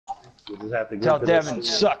You just have to go Tell to Devin,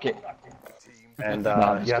 suck it. And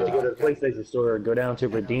I'm you have to just go to the PlayStation Store, go down to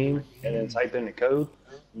redeem, and then type in the code.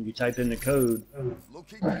 When you type in the code,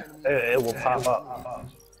 it will pop up,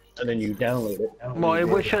 and then you download it. Well,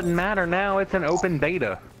 it shouldn't matter now. It's an open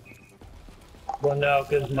beta. Well, no,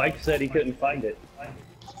 because Mike said he couldn't find it.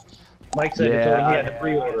 Mike said he told him he had to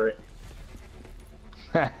pre-order it.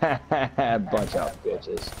 Bunch of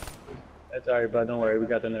bitches. That's alright, bud. Don't worry. We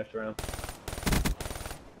got the next round.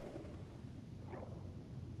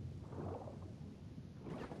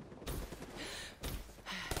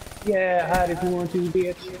 Yeah, hide if you want to,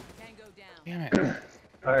 bitch. Damn it.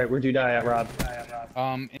 Alright, where'd you die at, Rob?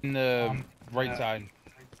 In the right side.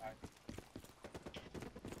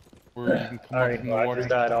 Where you can come up Alright, from the well, I water. just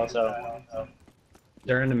died also.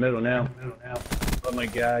 They're in the middle now. Oh my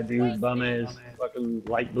god, dude. Bum ass. Fucking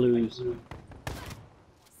light blues.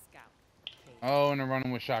 Oh, and they're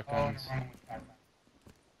running with shotguns.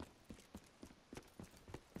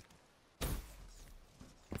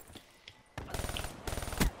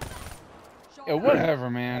 Yeah,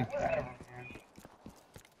 whatever, man.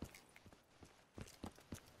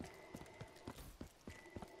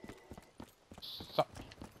 Suck.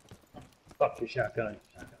 Fuck your shotgun.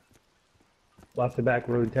 Watch the back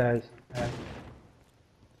road, Taz.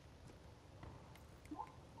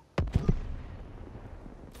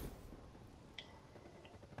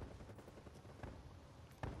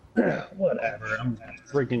 Whatever. I'm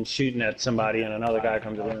freaking shooting at somebody and another guy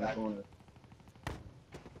comes around the corner.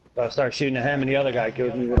 So I start shooting at him and the other guy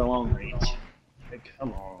kills me with a long range. Like,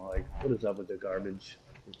 come on, like, what is up with the garbage?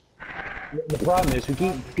 The problem is we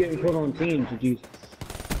keep getting put on teams with these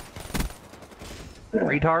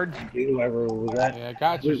Retards? whoever was that. Yeah, I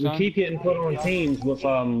got you, We son. keep getting put on teams with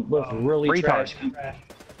really Retards. trash people.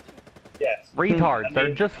 Yes. Retards.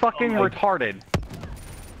 They're just fucking retarded.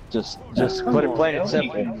 Just put it plain and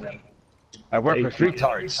simple. I work with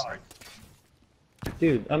retards.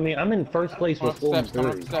 Dude, I mean, I'm in first place Come with up 4 and steps, come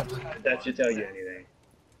up 3. steps. That should tell you anything.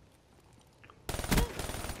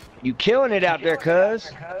 You killing it out there,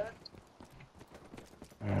 cuz.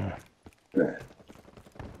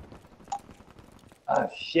 Ah,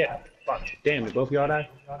 shit. Fuck. Damn, did both of y'all die?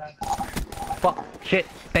 Fuck. Shit.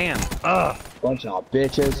 Damn. Ugh. Bunch of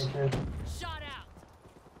bitches.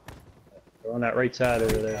 They're on that right side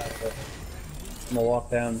over there. I'm gonna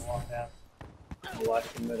walk down. I'm gonna watch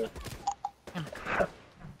the middle.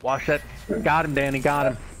 Watch that. Got him, Danny. Got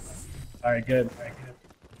him. Alright, good.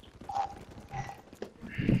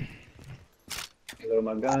 Load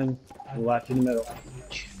my gun. I'm watching the middle.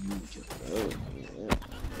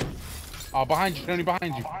 Oh, behind you, Tony,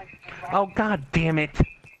 behind you. Oh, god damn it.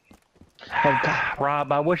 Oh, God.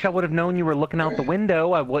 Rob, I wish I would have known you were looking out the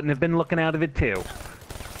window. I wouldn't have been looking out of it, too.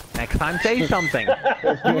 Next time, say something.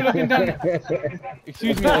 You were looking down.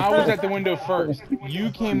 Excuse me, I was at the window first.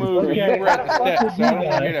 You came over, you were at the steps, so I don't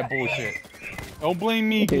want to hear that bullshit. Don't blame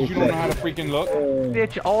me because you don't know how to freaking look.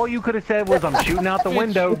 Bitch, all you could have said was, I'm shooting out the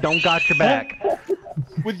window, don't got your back.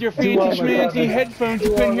 With your fancy schmancy headphones, you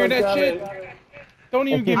couldn't hear that shit? Don't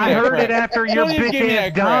even give me I that heard crap. it after your Don't even bitch give me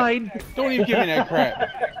ass that crap. died. Don't even give me that crap.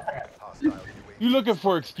 You looking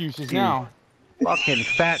for excuses now. Fucking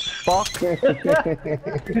fat fuck.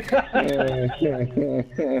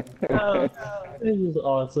 This is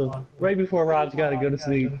awesome. Right before Rob's gotta go to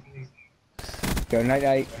sleep. Go night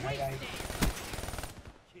night.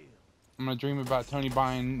 I'm gonna dream about Tony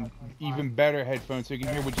buying even better headphones so you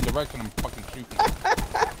can hear which direction I'm fucking shooting.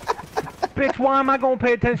 Bitch, why am I gonna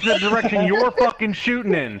pay attention to the direction you're fucking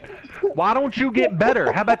shooting in? Why don't you get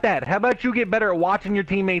better? How about that? How about you get better at watching your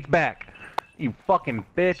teammates back? You fucking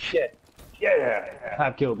bitch. Shit. Yeah.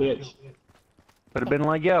 Half kill, bitch. Would have been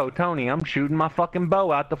like, yo, Tony, I'm shooting my fucking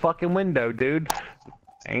bow out the fucking window, dude.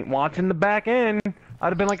 Ain't watching the back end. I'd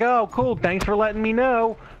have been like, oh, cool, thanks for letting me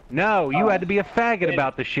know. No, you had to be a faggot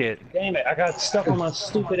about the shit. Damn it, I got stuck on my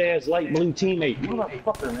stupid ass light blue teammate.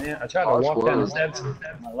 Motherfucker, man. I tried to walk down the steps.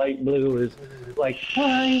 My light blue is like,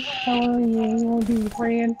 hi, how are you? You want to be your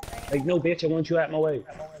friend? Like, no, bitch, I want you out my way.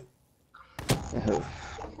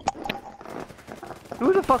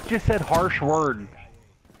 Who the fuck just said harsh word?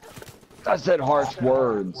 I said harsh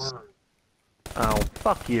words. Oh,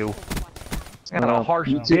 fuck you. I got a harsh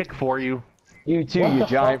you too. dick for you. You too, you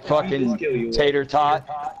giant fucking tater tot.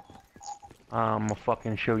 I'm gonna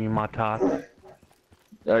fucking show you my tot.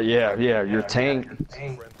 Yeah, your taint.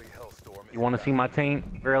 You wanna see my taint?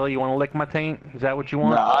 Really? You wanna lick my taint? Is that what you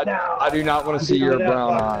want? No, I do not want to see your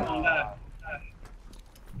brown eye.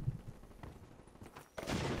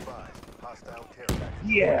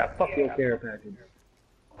 Yeah, fuck your care package.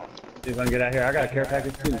 See if I can get out here. I got a care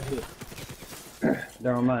package too. Shit.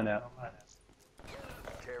 They're on mine now.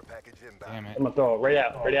 package inbound. Damn it. I'm gonna throw it right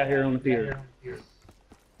out here on the pier.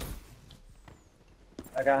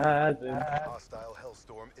 I got Hostile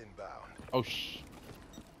Hellstorm inbound. Oh shh.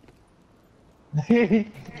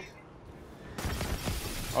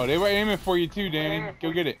 Oh, they were aiming for you too, Danny.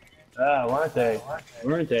 Go get it. Ah, weren't they?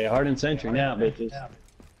 Weren't they? Hardened Sentry now, bitches.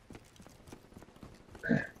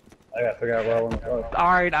 I gotta figure out where I want to go.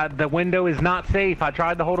 Alright, the window is not safe. I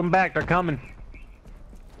tried to hold them back. They're coming.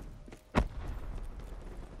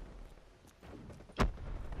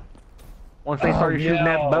 Once they started shooting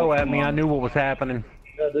that bow at me, I knew what was happening.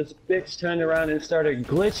 This bitch turned around and started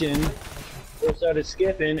glitching. Or started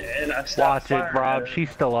skipping, and I stopped Watch it, firing Rob. her.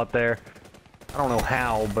 She's still up there. I don't know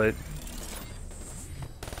how, but...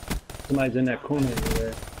 Somebody's in that corner over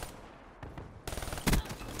there.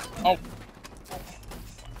 Oh.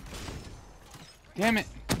 Damn it.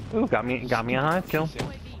 Ooh, got me a hive kill.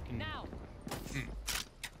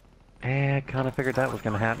 I kind of figured that was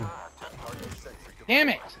gonna happen. Damn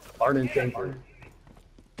it. Hardened Sentry.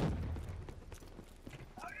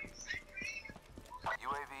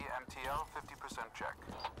 UAV MTL 50% check.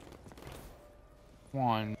 Come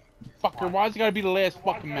on. Fucker, why's it gotta be the last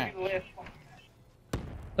fucking match?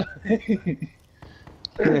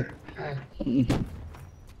 UAV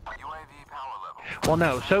power level. Well,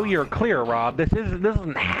 no, so you're clear, Rob. This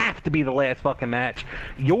doesn't have to be the last fucking match.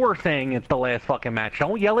 You're saying it's the last fucking match.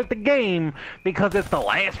 Don't yell at the game because it's the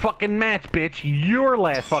last fucking match, bitch. Your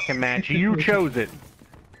last fucking match. You chose it.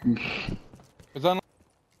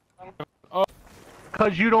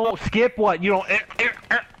 Because you don't skip what? You don't...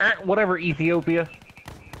 whatever, Ethiopia.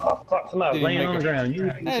 Oh, fuck, somebody Didn't laying make on the a- ground.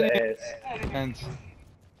 You piece of ass. And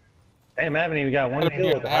Damn, I haven't even got one gotta kill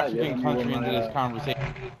bring with an the high African yet. country into this conversation.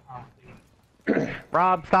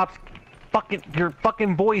 Rob, stop fucking... Your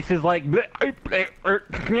fucking voice is like... Good,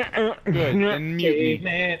 then mute me.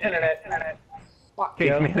 Caveman internet. Fuck,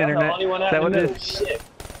 Caveman yo. I'm internet. the only one Is out that in the what middle. this- Shit.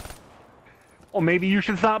 Well, maybe you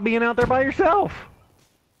should stop being out there by yourself.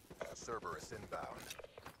 Cerberus inbound.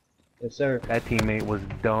 Yes, sir. That teammate was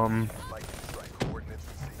dumb. Lightning strike coordinates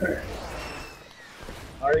received.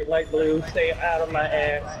 Alright, light blue, stay out of my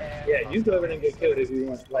ass. Yeah, you go over and get killed if you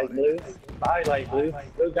want. Light blue. Bye, light blue.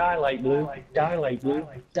 Go die, light blue. Die, light blue.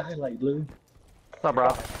 Die, light blue. What's up,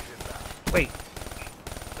 Rob? Wait.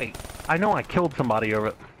 I know I killed somebody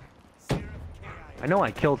over... I know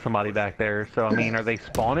I killed somebody back there, so I mean, are they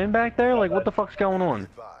spawning back there? Like, what the fuck's going on?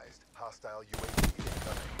 Advised. Hostile UAV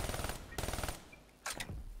incoming.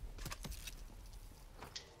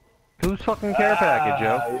 Whose fucking care package,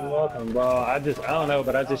 yo? You're welcome, bro. I don't know,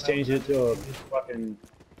 but I just changed it to a fucking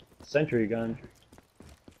sentry gun.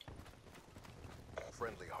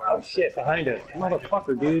 Friendly Oh hard. shit, behind us.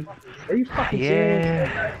 Motherfucker, dude. Are you fucking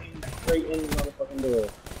Yeah. serious? Straight in the motherfucking door.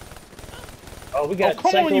 Oh, we got Oh,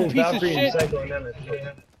 come on, you piece of Valkyrie, shit. and Psycho Nemesis.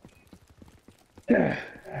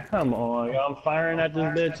 Come on, yo. I'm firing at this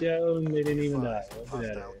bitch, yo, and they didn't even die. Look at Hostile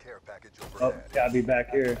that. care package Oh, overhead. gotta be back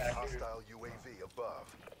here. Hostile UAV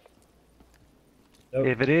above. Nope.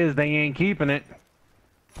 If it is, they ain't keeping it.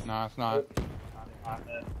 Nah, it's not.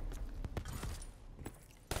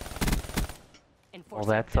 Well,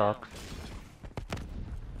 that sucks.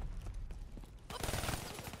 That's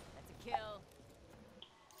a kill.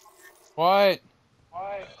 What?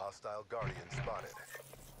 Hostile Guardian spotted.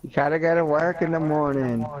 You gotta go to work in the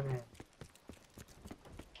morning.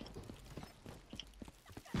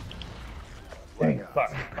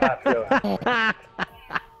 Fuck. Fuck, yo.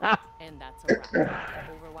 And that's a wrap.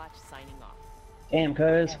 Overwatch signing off. Damn,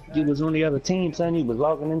 cuz, you was on the other team, son. You was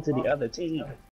logging into the other team.